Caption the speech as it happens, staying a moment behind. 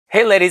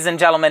Hey ladies and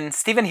gentlemen,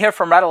 Steven here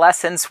from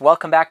Redolessence.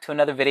 Welcome back to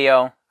another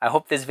video. I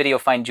hope this video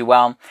finds you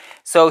well.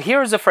 So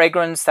here's a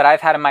fragrance that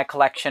I've had in my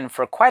collection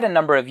for quite a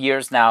number of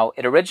years now.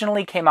 It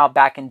originally came out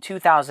back in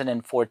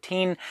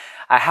 2014.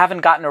 I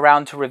haven't gotten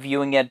around to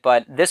reviewing it,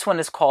 but this one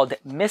is called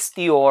Miss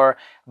Dior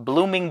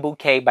Blooming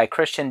Bouquet by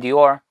Christian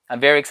Dior.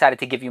 I'm very excited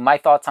to give you my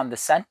thoughts on the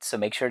scent, so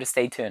make sure to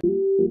stay tuned.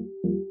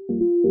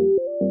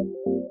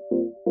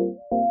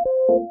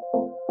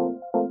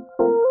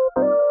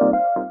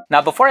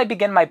 Now, before I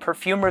begin my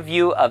perfume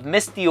review of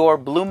Miss Dior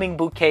Blooming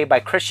Bouquet by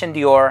Christian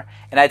Dior,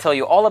 and I tell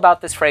you all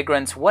about this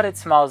fragrance, what it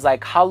smells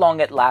like, how long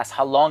it lasts,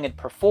 how long it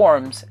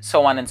performs,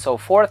 so on and so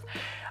forth,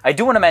 I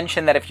do want to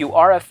mention that if you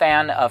are a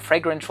fan of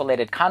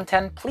fragrance-related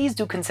content, please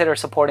do consider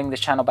supporting this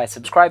channel by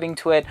subscribing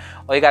to it.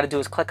 All you got to do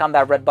is click on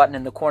that red button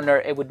in the corner.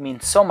 It would mean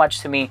so much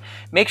to me.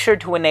 Make sure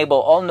to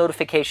enable all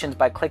notifications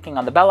by clicking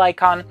on the bell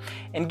icon,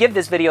 and give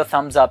this video a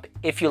thumbs up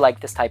if you like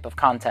this type of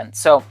content.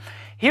 So,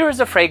 here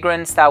is a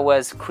fragrance that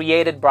was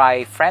created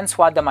by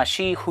Francois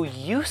Demachy, who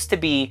used to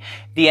be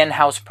the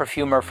in-house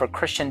perfumer for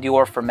Christian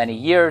Dior for many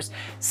years.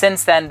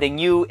 Since then, the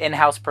new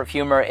in-house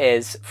perfumer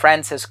is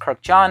Francis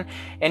Kurkdjian.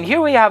 And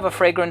here we have a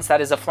fragrance that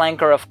is a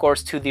flanker, of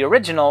course, to the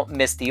original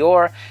Miss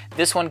Dior.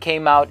 This one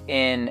came out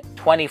in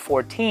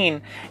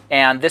 2014,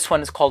 and this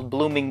one is called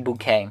Blooming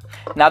Bouquet.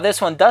 Now, this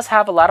one does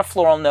have a lot of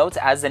floral notes,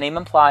 as the name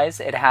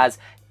implies. It has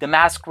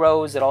damask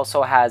rose, it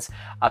also has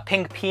a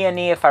pink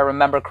peony if I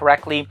remember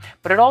correctly,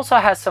 but it also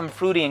has some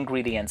fruity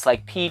ingredients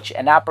like peach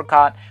and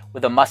apricot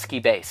with a musky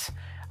base.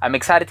 I'm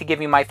excited to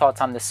give you my thoughts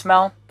on the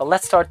smell, but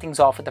let's start things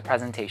off with the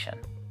presentation.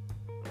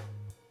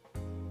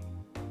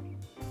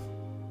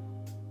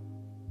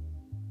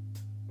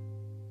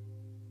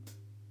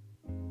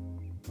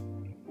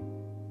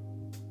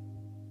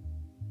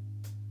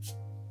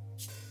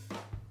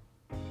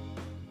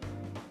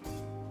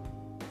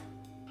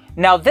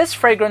 Now, this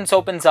fragrance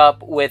opens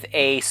up with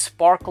a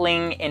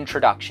sparkling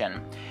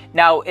introduction.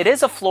 Now, it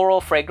is a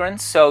floral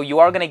fragrance, so you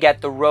are going to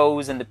get the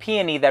rose and the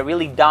peony that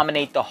really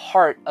dominate the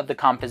heart of the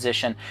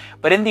composition.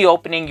 But in the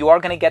opening, you are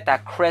going to get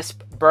that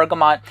crisp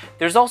bergamot.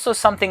 There's also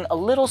something a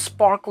little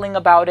sparkling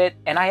about it,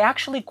 and I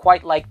actually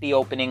quite like the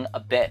opening a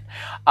bit.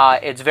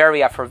 It's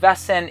very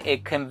effervescent,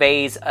 it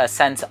conveys a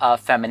sense of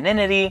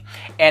femininity,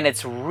 and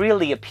it's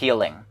really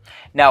appealing.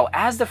 Now,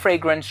 as the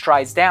fragrance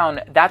dries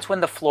down, that's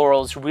when the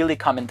florals really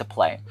come into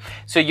play.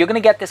 So you're going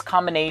to get this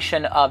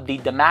combination of the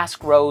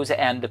damask rose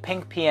and the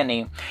pink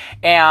peony.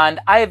 And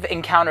I've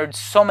encountered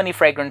so many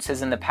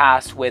fragrances in the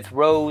past with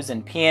rose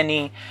and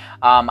peony.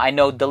 I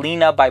know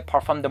Delina by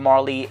Parfums de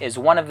Marly is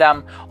one of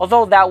them.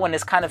 Although that one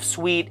is kind of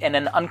sweet in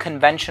an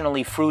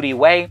unconventionally fruity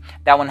way.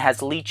 That one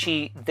has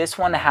lychee. This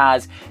one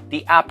has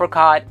the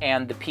apricot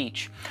and the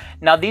peach.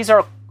 Now, these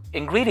are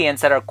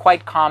ingredients that are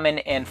quite common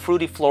in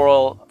fruity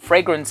floral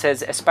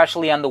fragrances,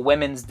 especially on the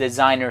women's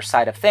designer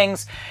side of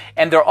things,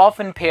 and they're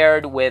often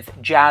paired with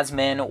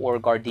jasmine or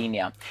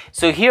gardenia.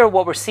 So here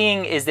what we're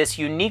seeing is this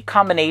unique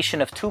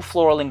combination of two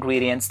floral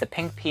ingredients, the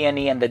pink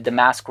peony and the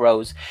damask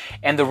rose,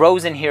 and the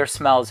rose in here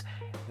smells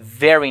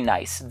very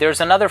nice.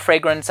 There's another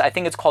fragrance, I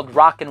think it's called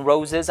Rock and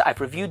Roses.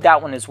 I've reviewed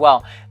that one as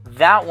well.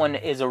 That one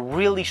is a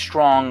really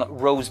strong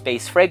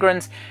rose-based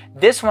fragrance.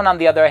 This one, on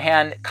the other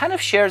hand, kind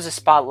of shares a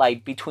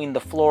spotlight between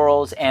the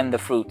florals and the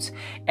fruits.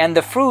 And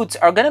the fruits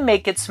are going to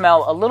make it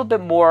smell a little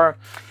bit more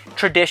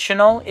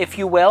traditional, if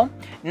you will.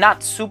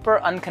 Not super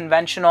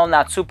unconventional,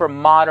 not super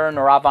modern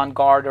or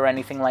avant-garde or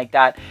anything like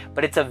that,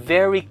 but it's a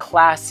very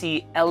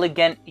classy,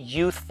 elegant,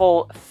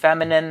 youthful,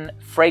 feminine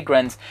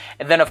fragrance.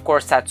 And then, of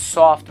course, that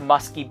soft,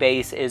 musky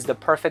base is the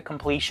perfect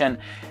completion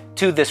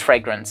to this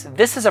fragrance.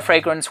 This is a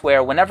fragrance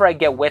where whenever I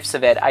get whiffs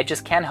of it, I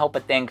just can't help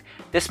but think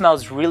this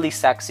smells really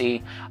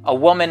sexy. A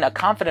woman, a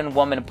confident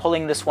woman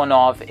pulling this one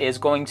off is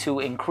going to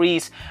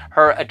increase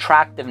her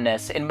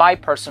attractiveness. In my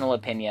personal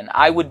opinion,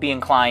 I would be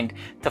inclined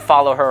to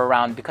follow her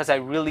around because I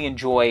really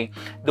enjoy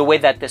the way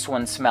that this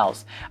one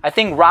smells. I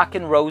think Rock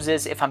and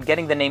Roses, if I'm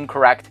getting the name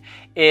correct,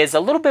 is a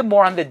little bit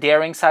more on the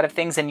daring side of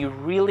things, and you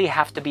really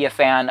have to be a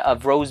fan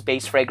of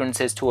rose-based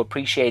fragrances to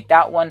appreciate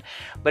that one.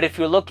 But if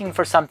you're looking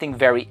for something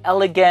very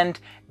elegant,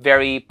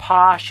 very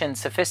posh and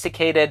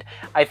sophisticated,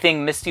 I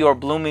think Miss Dior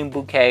Blooming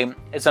Bouquet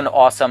is an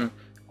awesome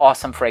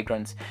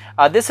fragrance.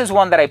 This is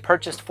one that I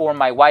purchased for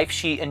my wife.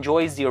 She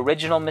enjoys the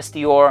original Miss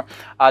Dior.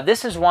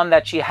 This is one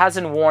that she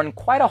hasn't worn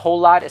quite a whole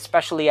lot,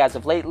 especially as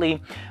of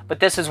lately. But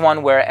this is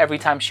one where every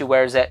time she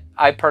wears it,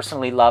 I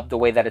personally love the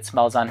way that it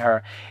smells on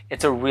her.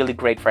 It's a really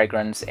great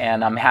fragrance,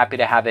 and I'm happy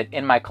to have it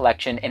in my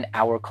collection, in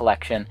our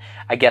collection,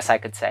 I guess I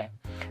could say.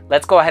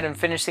 Let's go ahead and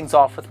finish things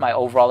off with my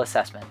overall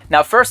assessment.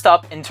 Now, first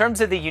up, in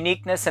terms of the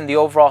uniqueness and the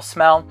overall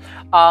smell,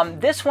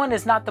 this one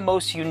is not the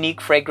most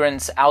unique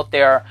fragrance out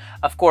there.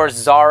 Of course,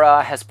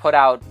 Zara has put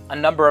out a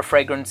number of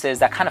fragrances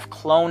that kind of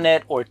clone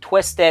it or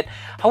twist it.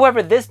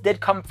 However, this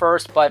did come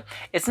first, but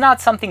it's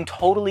not something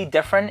totally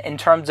different in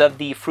terms of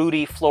the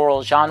fruity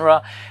floral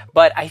genre.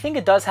 But I think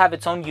it does have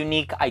its own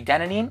unique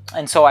identity,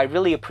 and so I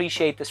really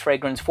appreciate this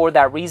fragrance for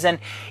that reason.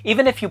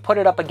 Even if you put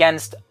it up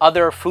against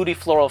other fruity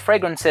floral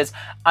fragrances,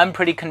 I'm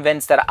pretty pretty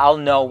convinced that I'll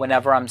know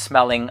whenever I'm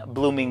smelling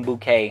Blooming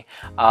Bouquet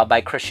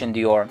by Christian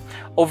Dior.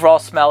 Overall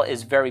smell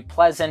is very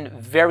pleasant,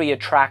 very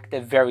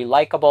attractive, very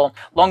likable.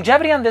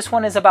 Longevity on this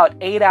one is about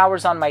 8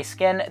 hours on my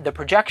skin. The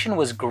projection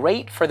was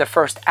great for the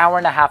first hour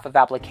and a half of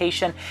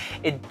application.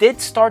 It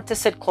did start to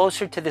sit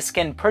closer to the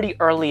skin pretty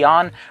early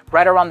on,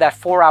 right around that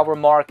 4-hour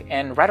mark,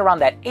 and right around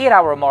that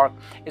 8-hour mark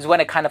is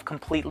when it kind of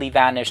completely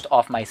vanished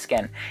off my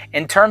skin.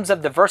 In terms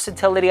of the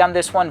versatility on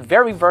this one,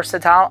 very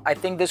versatile. I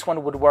think this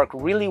one would work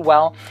really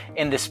well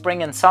in the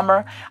spring and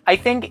summer. I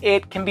think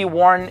it can be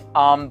worn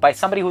by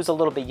somebody who's a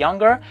little bit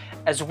younger,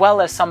 as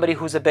well as somebody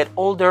who's a bit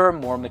older,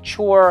 more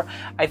mature.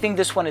 I think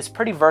this one is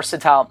pretty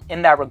versatile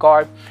in that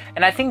regard.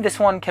 And I think this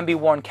one can be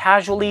worn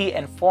casually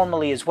and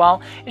formally as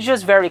well. It's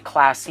just very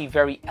classy,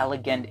 very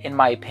elegant in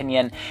my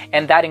opinion.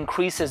 And that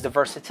increases the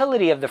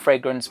versatility of the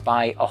fragrance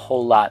by a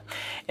whole lot.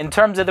 In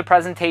terms of the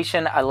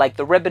presentation, I like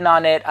the ribbon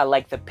on it. I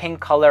like the pink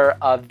color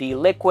of the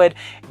liquid.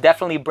 It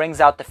definitely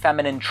brings out the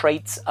feminine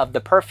traits of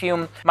the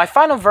perfume. My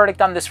final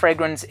verdict on this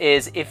fragrance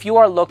is if you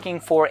are looking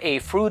for a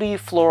fruity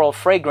floral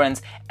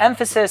fragrance,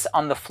 emphasis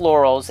on the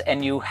florals,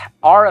 and you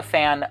are a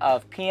fan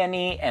of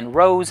peony and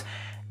rose,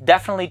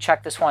 definitely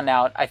check this one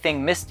out. I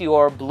think Miss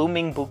Dior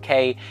Blooming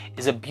Bouquet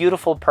is a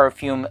beautiful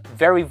perfume,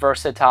 very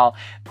versatile,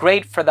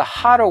 great for the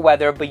hotter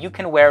weather, but you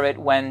can wear it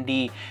when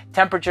the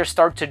temperatures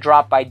start to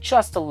drop by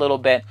just a little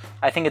bit.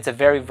 I think it's a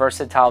very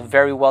versatile,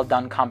 very well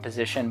done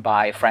composition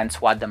by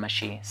Francois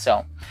Demachy.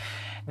 So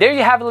there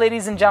you have it,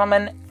 ladies and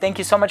gentlemen. Thank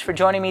you so much for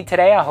joining me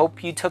today. I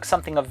hope you took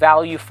something of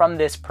value from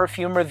this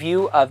perfume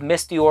review of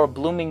Miss Dior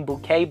Blooming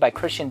Bouquet by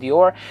Christian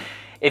Dior.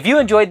 If you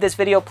enjoyed this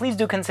video, please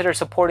do consider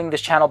supporting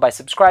this channel by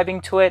subscribing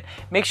to it.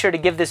 Make sure to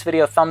give this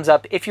video a thumbs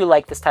up if you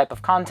like this type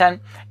of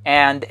content,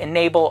 and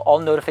enable all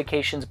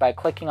notifications by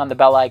clicking on the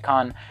bell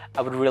icon.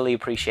 I would really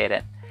appreciate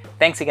it.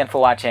 Thanks again for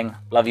watching.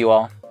 Love you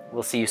all.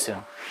 We'll see you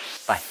soon.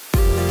 Bye.